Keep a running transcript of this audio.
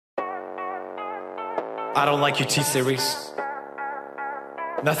I don't like your T-Series.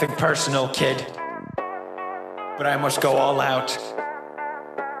 Nothing personal, kid. But I must go all out.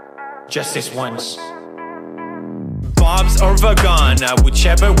 Just this once. Bob's or Vagana,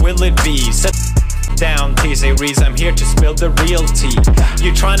 whichever will it be. Sit down, T-Series, I'm here to spill the real tea.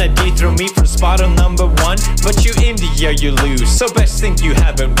 You tryna dethrone me from spot on number one, but you in the year you lose, so best think you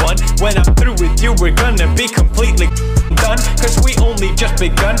haven't won. When I'm through with you, we're gonna be completely done, cause we only just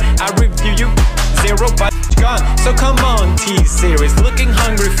begun. I review you, 0 by gone. So come on, T-Series, looking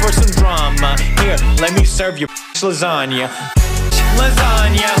hungry for some drama. Here, let me serve you lasagna.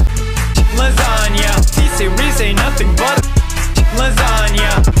 Lasagna, lasagna. T-Series ain't nothing but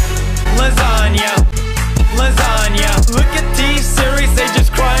lasagna. Lasagna, lasagna. Look at T-Series, they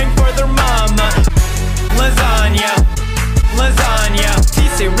just crying for their mama. Lasagna, lasagna.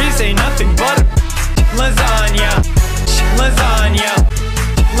 T-Series ain't nothing but lasagna. Lasagna,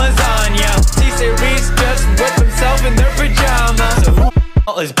 lasagna. T-Series just whip himself in their pajamas. So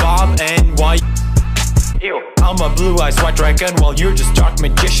who is Bob and why? Ew. I'm a blue-eyed white dragon while you're just dark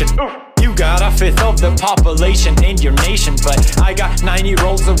magician. You got a fifth of the population in your nation, but I got 90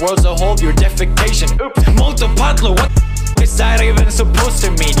 rolls the world's a hold your defecation. Oops, multipatlo, what is that even supposed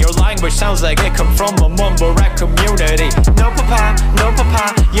to mean? Your language sounds like it come from a mumble rap community. No papa,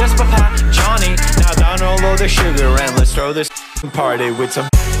 yes papa, Johnny. Now down all of the sugar and let's throw this party with some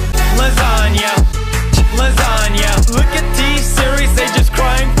lasagna. Lasagna, look at T-Series, they just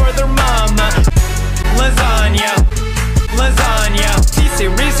crying for their mama. Lasagna, lasagna.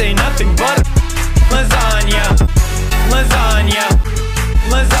 T-Series ain't nothing but lasagna. Lasagna,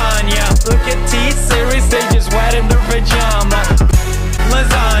 lasagna. Look at T-Series, they just wet in their pajama.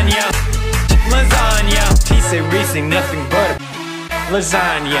 Lasagna, lasagna. T-Series ain't nothing but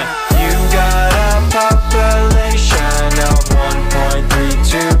lasagna. You got a population of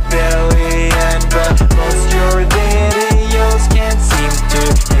 1.32